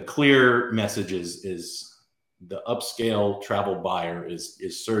the clear message is the upscale travel buyer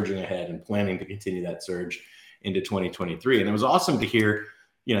is surging ahead and planning to continue that surge into 2023. And it was awesome to hear,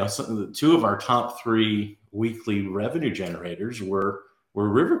 2 of our top 3 weekly revenue generators were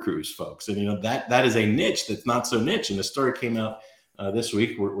river cruise folks. And, that is a niche that's not so niche. And the story came out this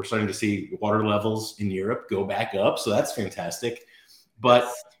week. We're starting to see water levels in Europe go back up. So that's fantastic. But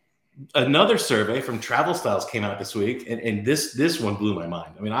another survey from Travel Styles came out this week. And this one blew my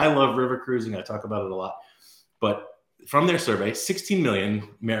mind. I mean, I love river cruising. I talk about it a lot. But from their survey, 16 million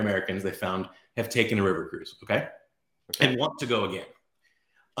Americans they found have taken a river cruise, okay? And want to go again.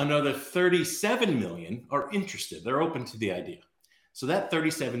 Another 37 million are interested. They're open to the idea. So that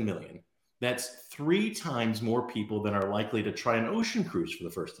 37 million, that's 3 times more people than are likely to try an ocean cruise for the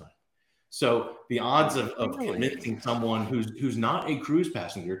first time. So the odds of convincing someone who's not a cruise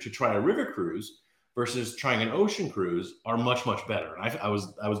passenger to try a river cruise versus trying an ocean cruise are much, much better. And I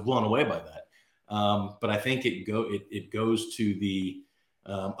was blown away by that. But I think it goes to the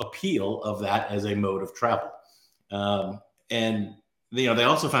appeal of that as a mode of travel. And they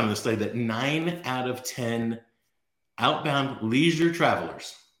also found in the study that 9 out of 10 outbound leisure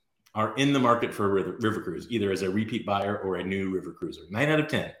travelers are in the market for a river cruise, either as a repeat buyer or a new river cruiser. 9 out of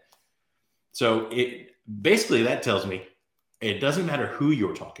 10. So basically that tells me it doesn't matter who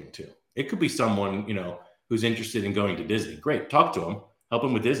you're talking to. It could be someone, who's interested in going to Disney. Great. Talk to them, help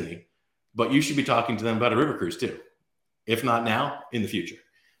them with Disney, but you should be talking to them about a river cruise too. If not now, in the future.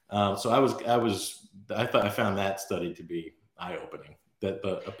 So I found that study to be eye-opening, that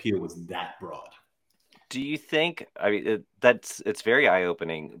the appeal was that broad. Do you think, it's very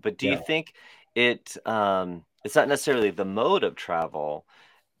eye-opening, but do you think it's not necessarily the mode of travel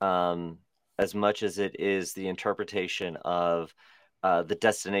as much as it is the interpretation of the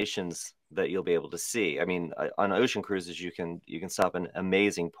destinations that you'll be able to see? I mean, on ocean cruises, you can stop in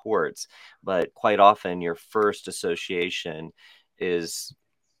amazing ports, but quite often your first association is,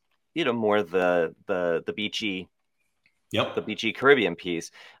 more the beachy, the beachy Caribbean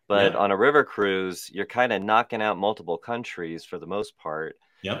piece. But on a river cruise, you're kind of knocking out multiple countries for the most part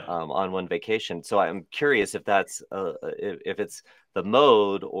on one vacation. So I'm curious if that's if it's the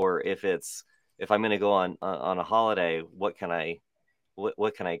mode, or if I'm going to go on a holiday, what can I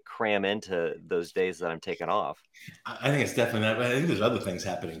cram into those days that I'm taking off? I think it's definitely that. But I think there's other things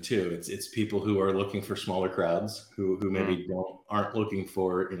happening too. It's people who are looking for smaller crowds, who maybe aren't looking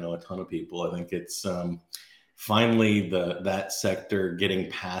for a ton of people. I think it's finally that sector getting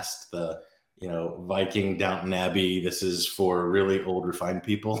past the Viking, Downton Abbey. This is for really old, refined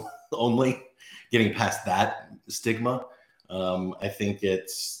people only. Getting past that stigma. I think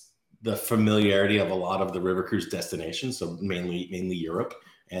it's the familiarity of a lot of the river cruise destinations, so mainly Europe,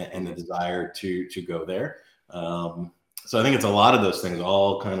 and the desire to go there. So I think it's a lot of those things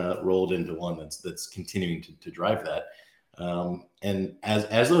all kind of rolled into one that's continuing to drive that. And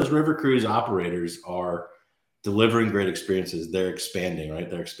as those river cruise operators are delivering great experiences, they're expanding, right?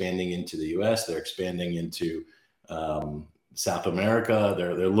 They're expanding into the US, they're expanding into South America.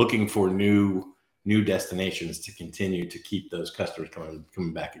 They're looking for new destinations to continue to keep those customers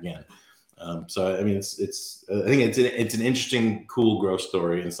coming back again. So I mean, I think it's an interesting, cool growth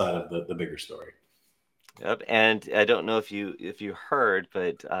story inside of the bigger story. Yep, and I don't know if you heard,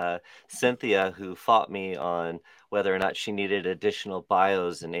 but Cynthia, who fought me on whether or not she needed additional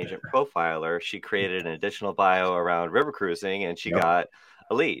bios in Agent Profiler, she created an additional bio around river cruising, and she got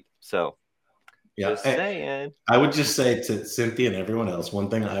a lead. So. Just saying. I would just say to Cynthia and everyone else, one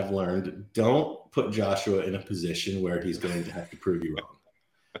thing I've learned: don't put Joshua in a position where he's going to have to prove you wrong,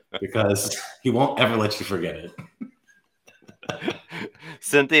 because he won't ever let you forget it.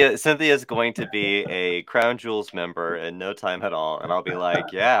 Cynthia is going to be a Crown Jewels member in no time at all, and I'll be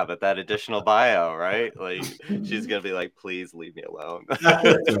like, yeah, but that additional bio, right? Like, she's gonna be like, please leave me alone.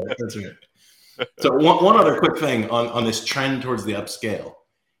 That's right. So one other quick thing on this trend towards the upscale.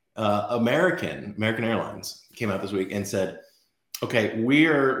 American Airlines came out this week and said, okay,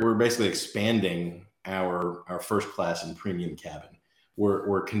 we're basically expanding our first class and premium cabin.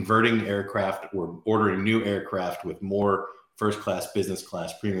 We're converting aircraft. We're ordering new aircraft with more first class, business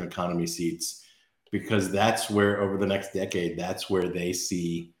class, premium economy seats, because that's where, over the next decade, that's where they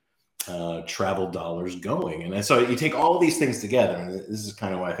see travel dollars going. And so you take all these things together, and this is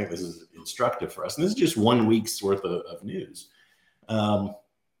kind of why I think this is instructive for us. And this is just 1 week's worth of news.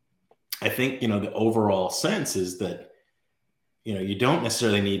 I think, the overall sense is that, you don't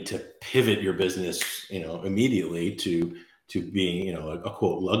necessarily need to pivot your business, immediately to being, a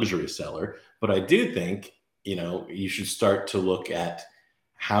quote luxury seller. But I do think, you should start to look at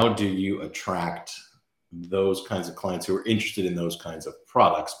how do you attract those kinds of clients who are interested in those kinds of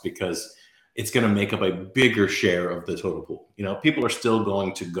products, because it's going to make up a bigger share of the total pool. People are still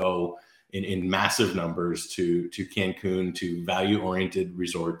going to go in massive numbers to Cancun, to value-oriented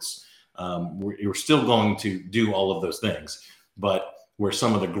resorts. We're still going to do all of those things, but where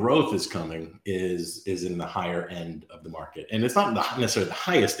some of the growth is coming is in the higher end of the market. And it's not necessarily the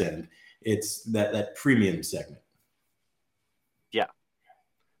highest end, it's that premium segment. Yeah.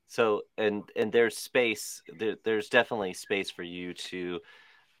 So, and there's space, there's definitely space for you to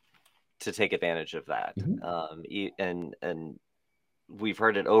take advantage of that. Mm-hmm. And we've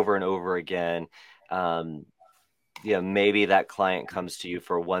heard it over and over again. Maybe that client comes to you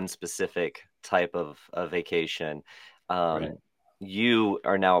for one specific type of vacation. Right. You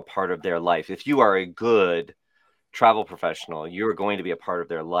are now a part of their life. If you are a good travel professional, you're going to be a part of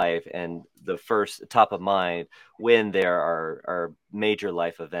their life and the first top of mind when there are major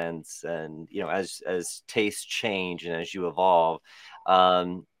life events. And, you know, as tastes change and as you evolve,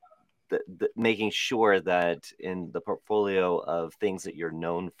 making sure that in the portfolio of things that you're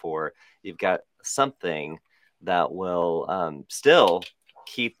known for, you've got something that will still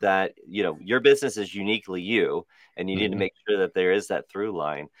keep that, you know, your business is uniquely you, and you need to make sure that there is that through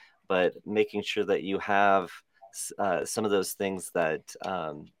line, but making sure that you have some of those things that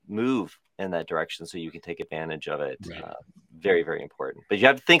move in that direction so you can take advantage of it. Right. Very, very important. But you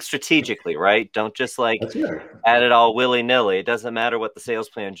have to think strategically, right? Don't just like That's right. add it all willy-nilly. It doesn't matter what the sales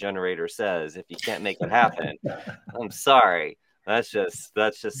plan generator says. If you can't make it happen, I'm sorry. That's just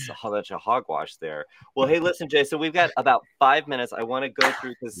a whole bunch of hogwash there. Well, hey, listen, Jason, we've got about 5 minutes. I want to go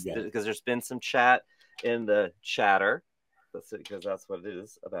through because there's been some chat in the chatter. Because that's what it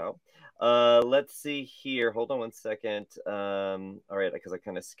is about. Let's see here. Hold on one second. All right, because I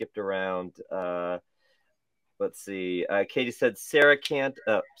kind of skipped around. Let's see. Katie said Sarah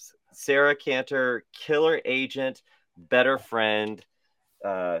Cantor, killer agent, better friend.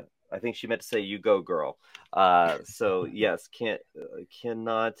 I think she meant to say you go girl. So yes,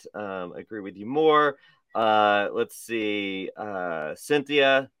 cannot agree with you more. Let's see.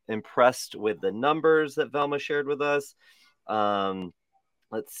 Cynthia, impressed with the numbers that Velma shared with us.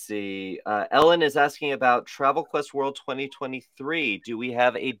 Let's see. Ellen is asking about Travel Quest World 2023. Do we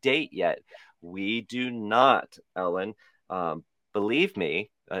have a date yet? We do not, Ellen. Believe me,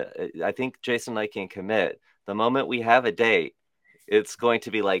 I think Jason and I can commit. The moment we have a date, it's going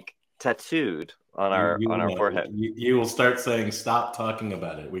to be like tattooed on our forehead. You will start saying, "Stop talking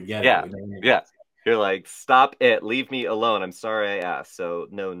about it." We get it. Yeah. You're like, stop it. Leave me alone. I'm sorry I asked. So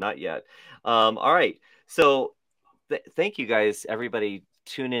no, not yet. All right. So thank you guys, everybody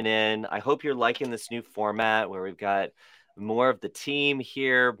tuning in. I hope you're liking this new format where we've got more of the team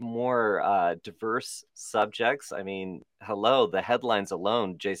here, more diverse subjects. I mean, hello, the headlines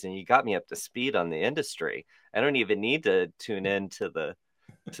alone, Jason, you got me up to speed on the industry. I don't even need to tune in to the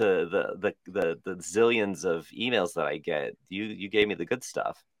zillions of emails that I get. You gave me the good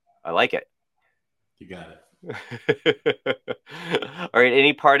stuff. I like it. You got it. All right.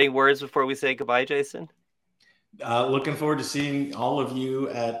 Any parting words before we say goodbye, Jason? Looking forward to seeing all of you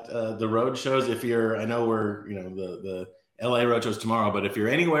at the road shows. If you're, I know we're, you know, the LA road shows tomorrow, but if you're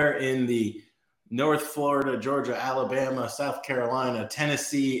anywhere in the North Florida, Georgia, Alabama, South Carolina,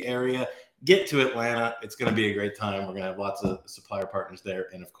 Tennessee area, get to Atlanta. It's going to be a great time. We're going to have lots of supplier partners there,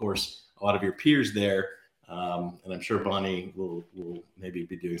 and of course, a lot of your peers there. And I'm sure Bonnie will maybe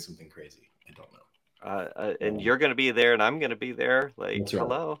be doing something crazy. I don't know. And you're going to be there, and I'm going to be there. Like,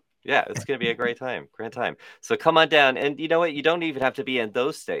 hello. Yeah, it's going to be a great time. Great time. So come on down. And you know what? You don't even have to be in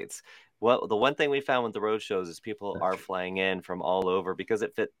those states. Well, the one thing we found with the road shows is people are flying in from all over because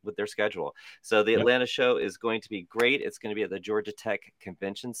it fit with their schedule. So the Atlanta show is going to be great. It's going to be at the Georgia Tech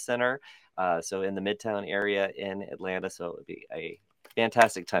Convention Center. So in the Midtown area in Atlanta. So it would be a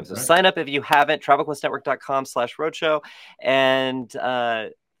fantastic time. So sign up if you haven't, travelquestnetwork.com/roadshow. And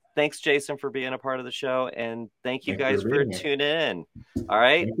thanks, Jason, for being a part of the show. And thank you guys for tuning in. All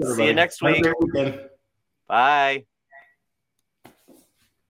right. See you next week. Bye.